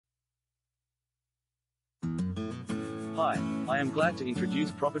Hi, I am glad to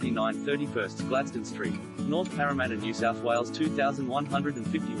introduce property 931st Gladstone Street, North Parramatta, New South Wales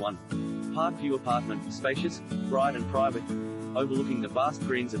 2151. Parkview apartment, spacious, bright and private, overlooking the vast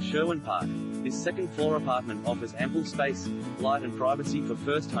greens of Sherwin Park. This second-floor apartment offers ample space, light and privacy for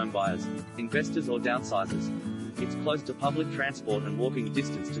first home buyers, investors or downsizers. It's close to public transport and walking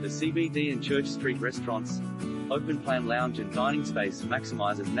distance to the CBD and Church Street restaurants. Open-plan lounge and dining space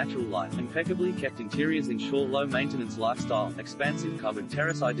maximizes natural light. Impeccably kept interiors ensure low-maintenance lifestyle. Expansive covered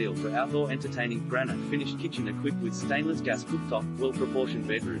terrace ideal for outdoor entertaining. Granite finished kitchen equipped with stainless gas cooktop. Well-proportioned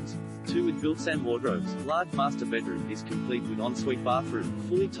bedrooms, 2 with built-in wardrobes. Large master bedroom is complete with ensuite bathroom.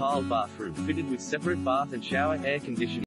 Fully tiled bathroom fitted with separate bath and shower. Air conditioning.